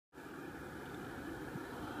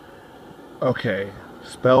Okay,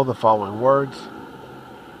 spell the following words.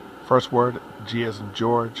 First word, G as in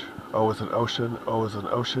George, O as in ocean, O as in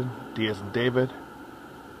ocean, D as in David.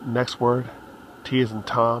 Next word, T as in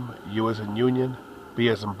Tom, U as in Union, B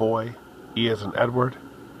as in boy, E as in Edward.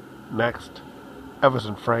 Next, F as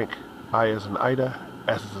in Frank, I as in Ida,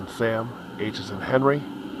 S as in Sam, H as in Henry.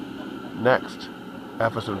 Next,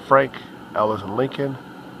 F as in Frank, L as in Lincoln,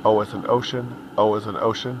 O as in ocean, O as in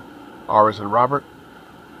ocean, R as in Robert.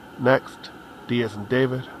 Next, D as in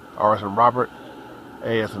David, R as in Robert,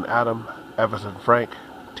 A as in Adam, F as in Frank,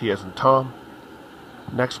 T as in Tom.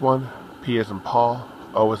 Next one, P as in Paul,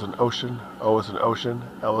 O as in ocean, O as in ocean,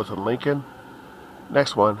 L as in Lincoln.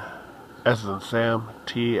 Next one, S as in Sam,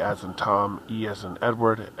 T as in Tom, E as in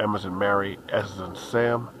Edward, M as in Mary, S as in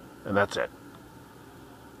Sam, and that's it.